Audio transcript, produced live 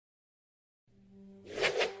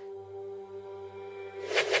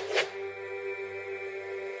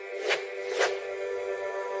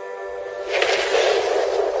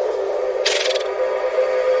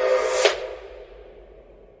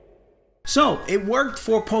So it worked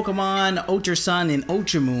for Pokemon Ultra Sun and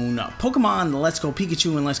Ultra Moon, Pokemon Let's Go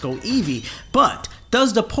Pikachu and Let's Go Eevee, but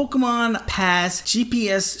does the Pokemon Pass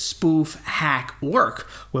GPS spoof hack work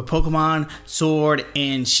with Pokemon Sword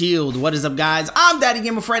and Shield? What is up, guys? I'm Daddy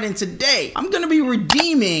Gamer Fred, and today I'm going to be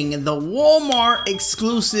redeeming the Walmart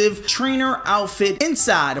exclusive trainer outfit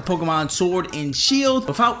inside of Pokemon Sword and Shield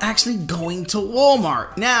without actually going to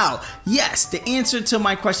Walmart. Now, yes, the answer to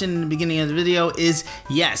my question in the beginning of the video is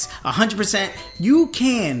yes, 100%. You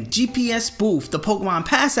can GPS spoof the Pokemon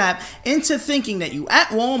Pass app into thinking that you at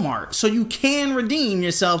Walmart, so you can redeem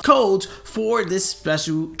yourself codes for this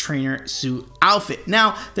special trainer suit outfit.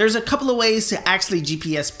 Now, there's a couple of ways to actually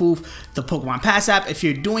GPS spoof the Pokemon Pass app. If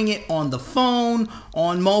you're doing it on the phone,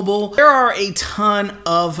 on mobile, there are a ton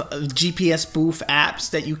of GPS spoof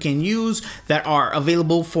apps that you can use that are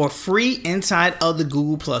available for free inside of the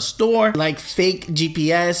Google Plus store, like Fake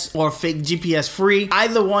GPS or Fake GPS Free.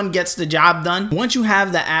 Either one gets the job done. Once you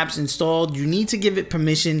have the apps installed, you need to give it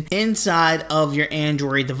permission inside of your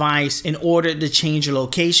Android device in order to change your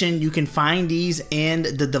location. You can find these in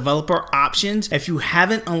the developer options. If you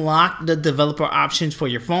haven't unlocked the developer options for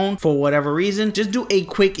your phone for whatever reason, just do a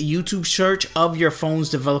quick YouTube search of your phone's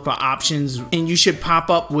developer options and you should pop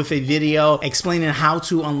up with a video explaining how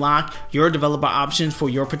to unlock your developer options for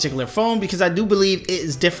your particular phone, because I do believe it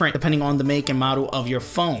is different depending on the make and model of your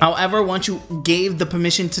phone. However, once you gave the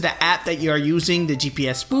permission to the app that you are using the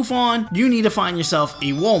GPS spoof on, you need to find yourself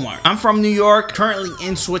a Walmart. I'm from New York, currently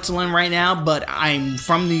in Switzerland right now, but I'm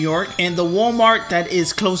from New York, and the Walmart that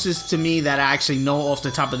is closest to me that I actually know off the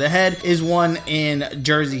top of the head is one in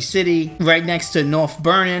Jersey City, right next to North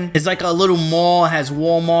Vernon. It's like a little mall, it has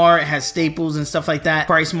Walmart, it has Staples and stuff like that,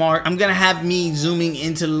 Price Mart. I'm gonna have me zooming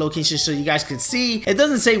into the location so you guys can see. It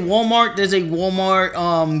doesn't say Walmart, there's a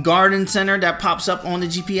Walmart garden center that pops up on the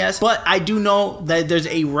GPS, but I do know that there's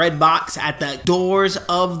a red box at the doors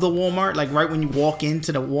of the Walmart, like right when you walk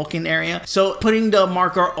into the walk-in area. So putting the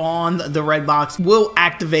marker on the red box will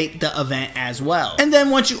activate the event as well. And then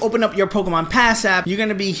once you open up your Pokemon Pass app, you're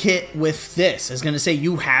gonna be hit with this. It's gonna say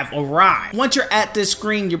you have arrived. Once you're at this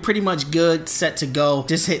screen, you're pretty much good, set to go.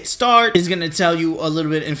 Just hit start. It's gonna tell you a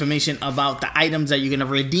little bit of information about the items that you're gonna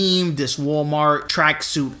redeem, this Walmart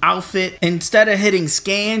tracksuit outfit. Instead of hitting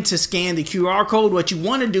scan to scan the QR code, what you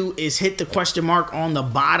wanna do is hit the question mark on the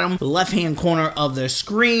bottom left-hand corner of the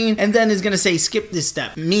screen, and then it's gonna say skip this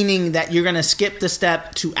step, meaning that you're gonna skip the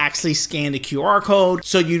step to actually scan the QR code.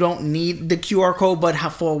 So you don't need the QR code, but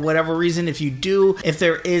for whatever reason, if you do, if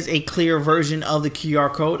there is a clear version of the QR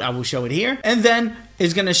code, I will show it here. And then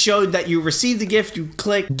it's gonna show that you received the gift. You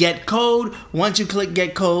click get code. Once you click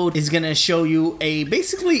get code, it's gonna show you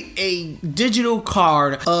basically a digital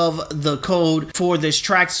card of the code for this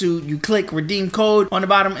tracksuit. You click redeem code on the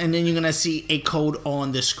bottom, and then you're gonna see a code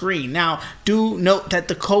on the screen. Now, do note that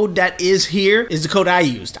the code that is here is the code I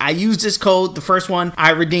used. I used this code, the first one, I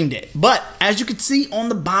redeemed it. But as you can see on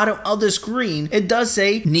the bottom of the screen, it does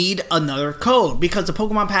say need another code, because the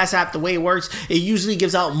Pokemon Pass app, the way it works, it usually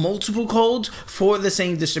gives out multiple codes for the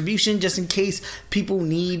same distribution, just in case people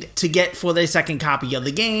need to get for their second copy of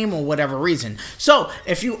the game or whatever reason. So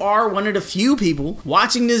if you are one of the few people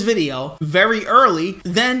watching this video very early,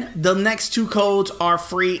 then the next two codes are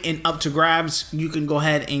free and up to grabs. You can go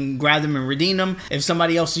ahead and grab them and redeem them. If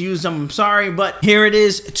somebody else used them, I'm sorry, but here it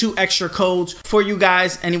is, 2 extra codes for you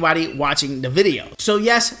guys, anybody watching the video. So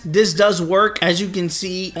yes, this does work, as you can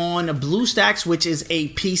see on BlueStacks, which is a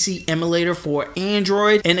PC emulator for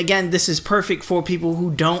Android. And again, this is perfect for people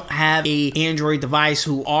who don't have a Android device,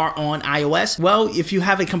 who are on iOS. Well, if you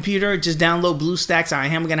have a computer, just download BlueStacks. I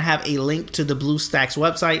am gonna have a link to the BlueStacks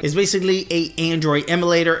website. It's basically a Android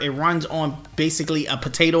emulator. It runs on basically a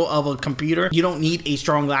potato of a computer. You don't need a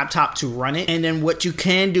strong laptop to run it. And then what you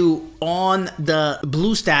can do on the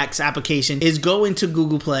BlueStacks application is go into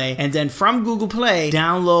Google Play, and then from Google Play,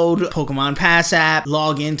 download Pokemon Pass app,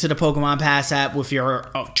 log into the Pokemon Pass app with your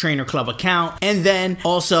Trainer Club account, and then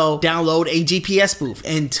also download a GPS spoof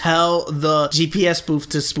and tell the GPS spoof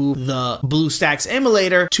to spoof the BlueStacks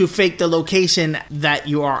emulator to fake the location that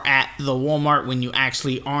you are at the Walmart when you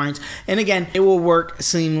actually aren't. And again, it will work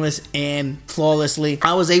seamless and flawlessly.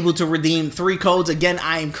 I was able to redeem 3 codes. Again,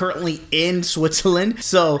 I am currently in Switzerland,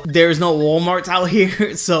 so there's no Walmarts out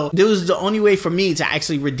here. So this was the only way for me to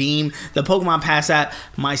actually redeem the Pokemon Pass app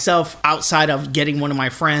myself, outside of getting one of my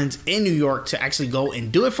friends in New York to actually go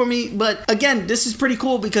and do it for me. But again, this is pretty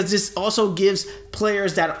cool because this also gives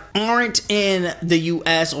players that aren't in the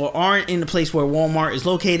US or aren't in the place where Walmart is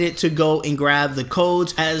located to go and grab the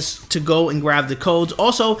codes.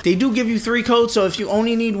 Also, they do give you 3 codes, so if you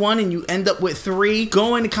only need one and you end up clip with 3,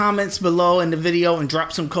 go in the comments below in the video and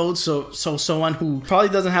drop some codes so someone who probably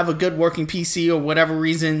doesn't have a good working PC or whatever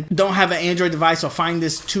reason, don't have an Android device or find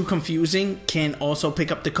this too confusing, can also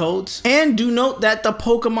pick up the codes. And do note that the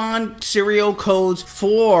Pokemon serial codes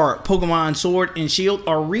for Pokemon Sword and Shield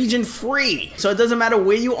are region free. So it doesn't matter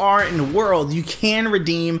where you are in the world, you can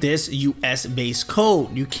redeem this US based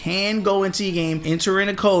code. You can go into your game, enter in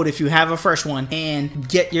a code if you have a fresh one, and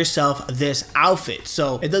get yourself this outfit.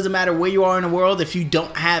 So it doesn't matter where you are in the world. If you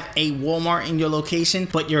don't have a Walmart in your location,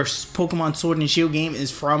 but your Pokemon Sword and Shield game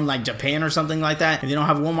is from like Japan or something like that, if you don't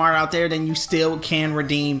have Walmart out there, then you still can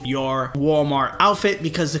redeem your Walmart outfit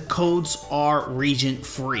because the codes are region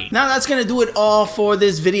free. Now that's gonna do it all for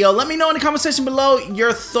this video. Let me know in the comment section below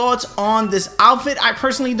your thoughts on this outfit. I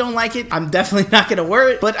personally don't like it. I'm definitely not gonna wear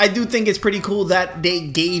it, but I do think it's pretty cool that they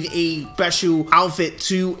gave a special outfit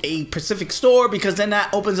to a specific store, because then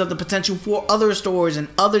that opens up the potential for other stores and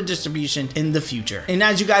other distribution in the future. And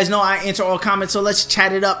as you guys know, I answer all comments, so let's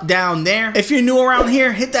chat it up down there. If you're new around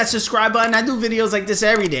here, hit that subscribe button. I do videos like this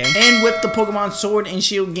every day. And with the Pokemon Sword and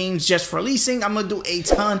Shield games just releasing, I'm gonna do a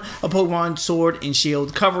ton of Pokemon Sword and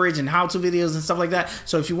Shield coverage and how-to videos and stuff like that.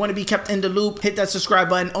 So if you want to be kept in the loop, hit that subscribe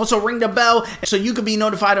button. Also ring the bell so you can be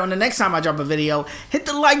notified on the next time I drop a video. Hit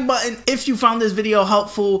the like button if you found this video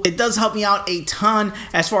helpful. It does help me out a ton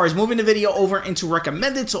as far as moving the video over into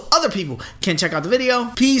recommended so other people can check out the video.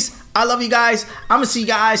 Peace. I love you guys. I'm gonna see you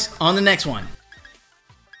guys on the next one.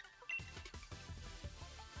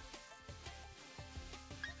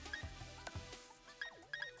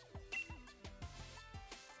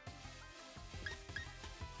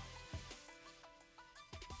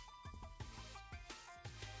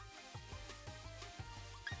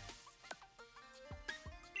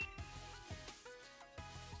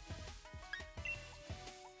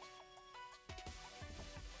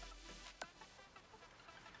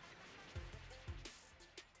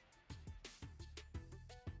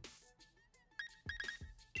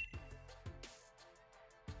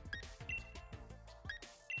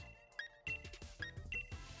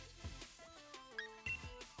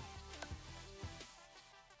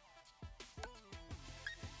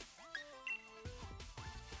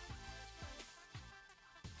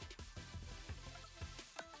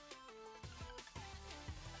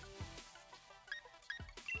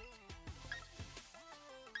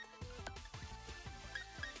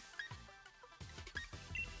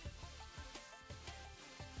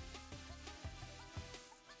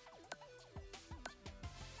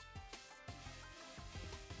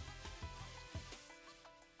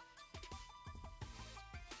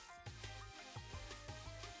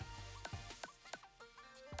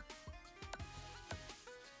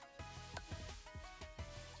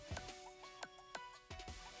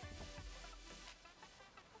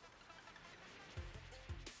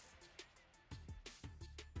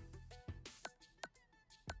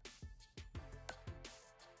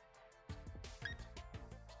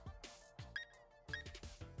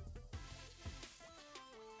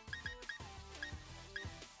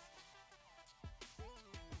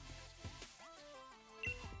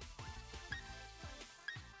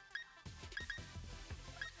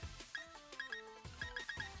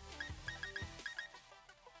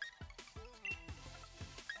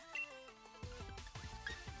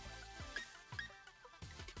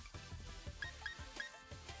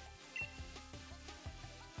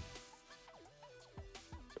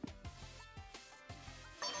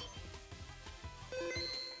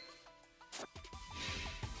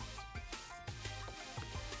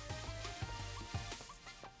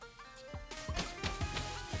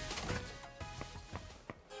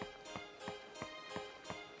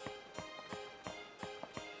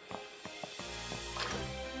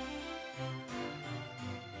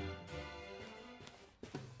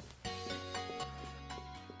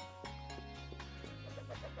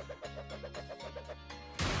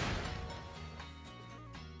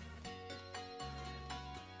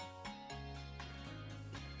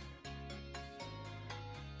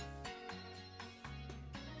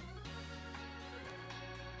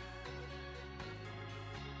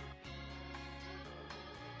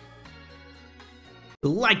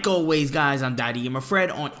 Like always, guys, I'm Daddy and my Fred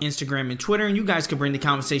on Instagram and Twitter, and you guys can bring the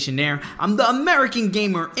conversation there. I'm the American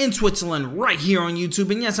Gamer in Switzerland right here on YouTube,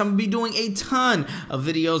 and yes, I'm gonna be doing a ton of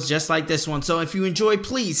videos just like this one. So if you enjoy,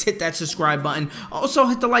 please hit that subscribe button. Also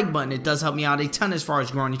hit the like button. It does help me out a ton as far as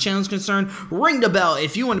growing the channel is concerned. Ring the bell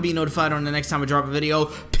if you want to be notified on the next time I drop a video.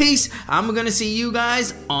 Peace. I'm gonna see you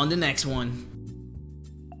guys on the next one.